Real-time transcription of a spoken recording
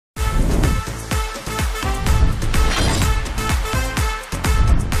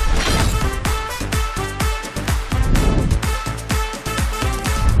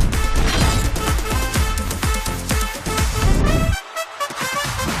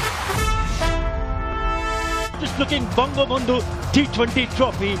looking Bongobondhu T20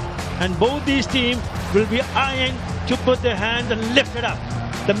 trophy, and both these teams will be eyeing to put their hands and lift it up.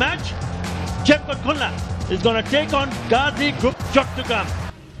 The match, Gemcon Khulna is going to take on Gazi Group Chattogram.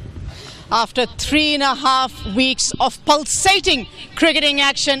 After 3.5 weeks of pulsating cricketing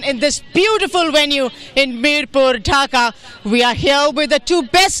action in this beautiful venue in Mirpur, Dhaka, we are here with the two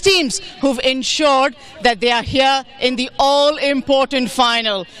best teams who've ensured that they are here in the all-important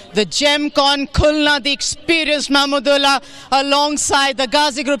final. The Gemcon Khulna, the experienced Mahmudullah, alongside the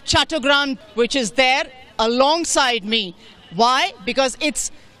Gazi Group Chattogram, which is there alongside me. Why? Because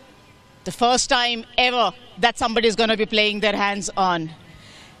it's the first time ever that somebody is going to be playing their hands on.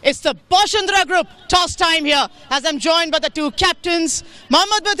 It's the Bongobondhu Group toss time here, as I'm joined by the two captains.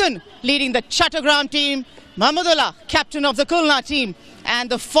 Mohammad Mithun leading the Chattogram team, Mahmudullah, captain of the Khulna team, and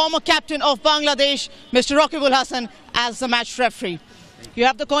the former captain of Bangladesh, Mr. Raqibul Hassan, as the match referee. You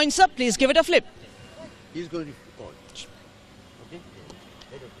have the coin, sir. Please give it a flip. He's going to call. Okay.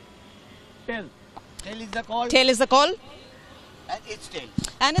 Tail. Tail is the call. Tail is the call. And it's tail.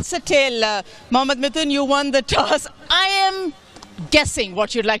 And it's a tail. Mohammad Mithun, you won the toss. I am guessing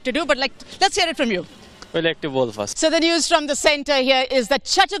what you'd like to do, but let's hear it from you. We like to bowl first. So the news from the centre here is that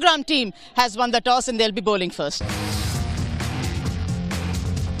Chattogram team has won the toss and they'll be bowling first.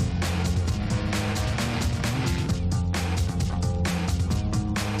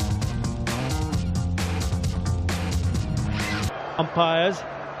 Umpires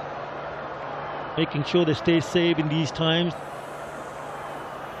making sure they stay safe in these times.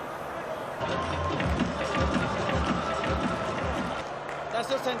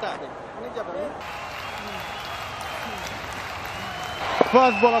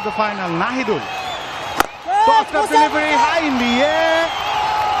 First ball of the final, Nahidul. Tossed up delivery high in the air.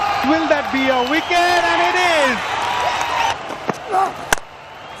 Will that be a wicket? And it is.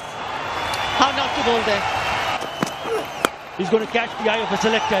 How not to bowl there? He's going to catch the eye of a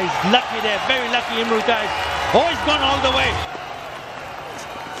selector. He's lucky there, very lucky Imrul Kais. Oh, he's gone all the way.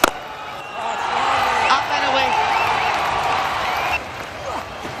 Up and away.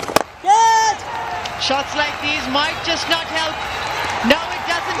 Shots like these might just not help. No, it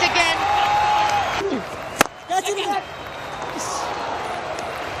doesn't again.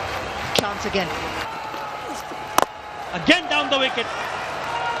 Chance again. Again down the wicket.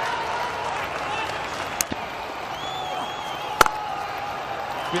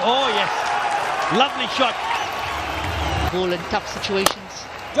 Oh yes, lovely shot. Bowl in tough situations,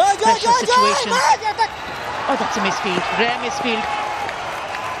 pressure situations. Oh, that's a misfield, rare misfield.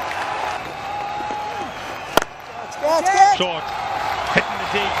 Short. Hitting the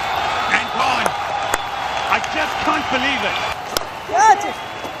deep. And gone. I just can't believe it.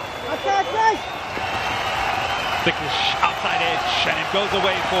 Thicklish outside edge. And it goes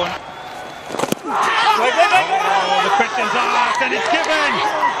away for... Oh, the question's asked and it's given.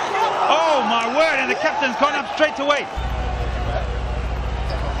 Oh, my word. And the captain's gone up straight away.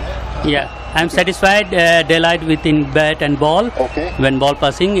 Yeah, I'm satisfied. Daylight within bat and ball. Okay. When ball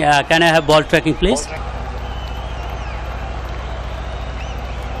passing, can I have ball tracking, please?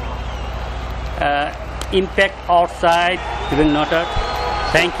 Impact outside, even noted.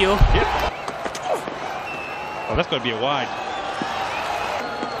 Thank you. Yep. Oh, that's got to be a wide.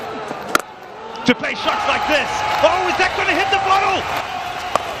 To play shots like this. Oh, is that going to hit the bottle?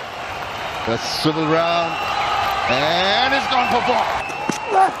 Let's swivel round. And it's gone for four.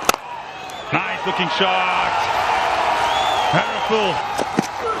 Nice looking shot. Powerful.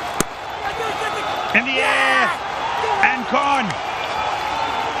 In the air. And gone.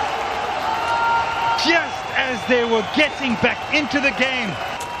 Just as they were getting back into the game.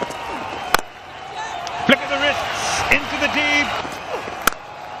 Flick of the wrists into the deep.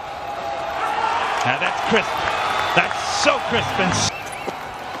 Now that's crisp. That's so crisp and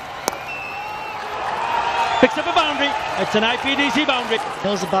Picks up a boundary. It's an IPDC boundary.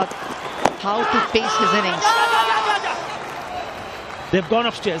 Knows about how to pace his innings. They've gone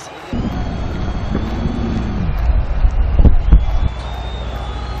upstairs.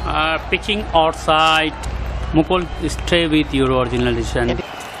 Pitching outside. Mukul, stay with your original decision.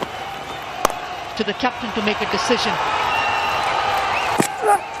 To the captain to make a decision.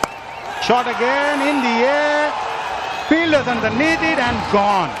 shot again in the air. Fielders underneath it and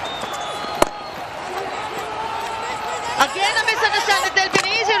gone. Again a misunderstanding. There'll be an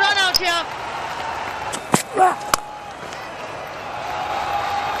easy run out here.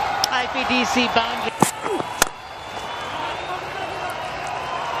 IPDC boundary.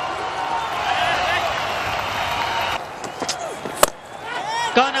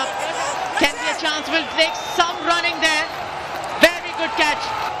 Gone up. Can be a chance. Will take some running there. Very good catch.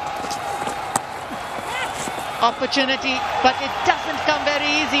 Opportunity, but it doesn't come very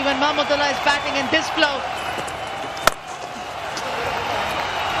easy when Mahmudullah is batting in this flow.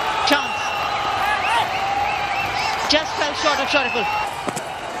 Chance. Just fell short of Shariful.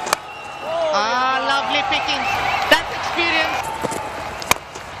 Lovely pickings. That's experience.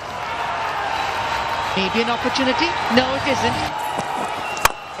 Maybe an opportunity? No, it isn't.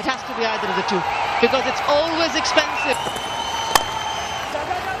 It has to be either of the two, because it's always expensive.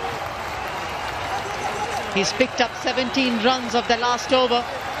 He's picked up 17 runs of the last over.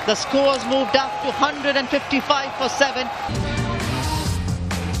 The score's moved up to 155 for 7.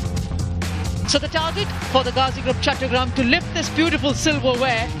 So the target for the Gazi Group Chattogram to lift this beautiful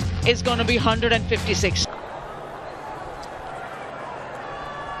silverware is going to be 156.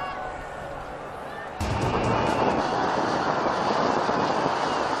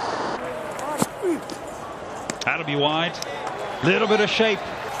 That'll be wide. Little bit of shape.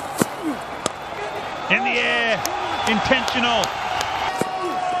 In the air. Intentional.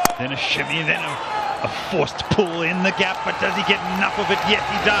 Then a shimmy, then a forced pull in the gap, but does he get enough of it? Yes,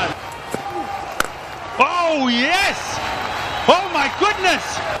 he does. Oh, yes! Oh, my goodness!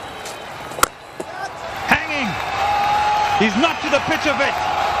 Hanging. He's not to the pitch of it.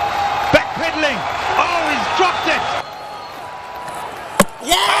 Backpedaling. Oh, he's dropped it.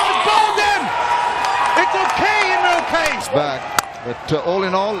 Yeah! Oh, bowled him! It's okay in no case. Back, but all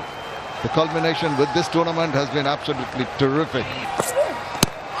in all, the culmination with this tournament has been absolutely terrific.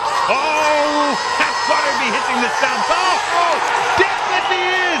 Oh, that's got to be hitting the stump. Oh, definitely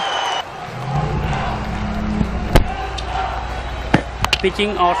is.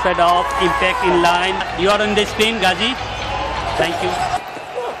 Pitching outside of impact in line. You are on the spin, Gazi. Thank you.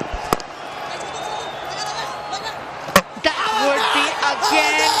 That would be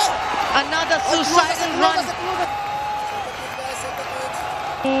again another suicidal run.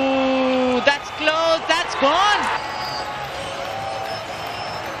 Ooh, that's close. That's gone.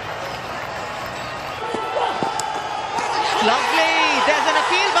 Lovely. There's an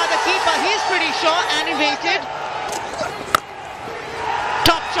appeal by the keeper. He's pretty sure, animated.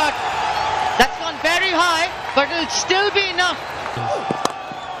 Top shot. That's gone very high, but it'll still be enough.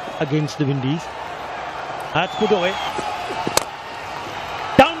 Against the Windies. That's put away.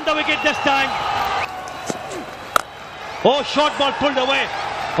 Down the wicket this time. Oh, short ball pulled away.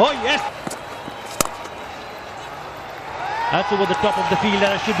 Oh, yes. That's over the top of the field.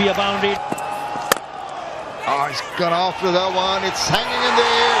 That should be a boundary. Oh, he's gone after that one. It's hanging in the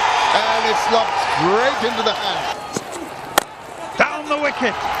air and it's lobbed straight into the hand. Down the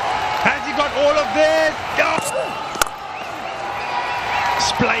wicket. Has he got all of this? Oh.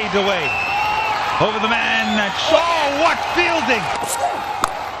 Splayed away. Over the man. Oh, what fielding.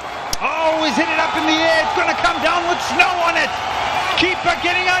 Oh, he's hit it up in the air. It's going to come down with snow on it. Keeper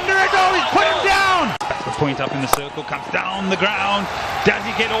getting under it. Oh, he's put him down. That's the point up in the circle. Comes down the ground. Does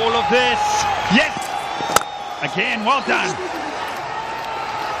he get all of this? Yes. Again, well done.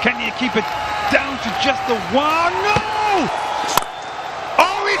 Can you keep it down to just the one? No!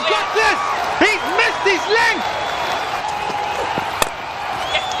 Oh, he's got this! He's missed his length!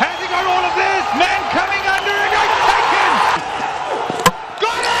 Has he got all of this? Man coming under it, it's taken!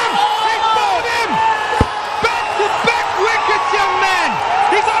 Got him! He's bowled him! Back-to-back wickets, young man!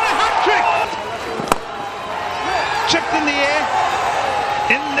 He's on a hat-trick! Chipped in the air,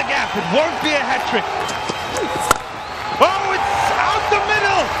 in the gap. It won't be a hat-trick. Oh, it's out the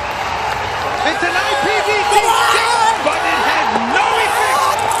middle! It's an IPVC 6, but it has no effect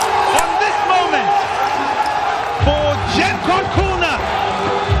on this moment for Gemcon Khulna.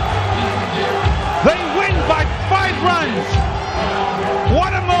 They win by 5 runs.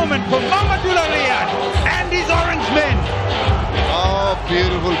 What a moment for Mahmudullah and his orange men. Oh,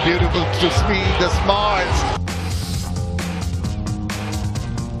 beautiful, beautiful to see the smiles.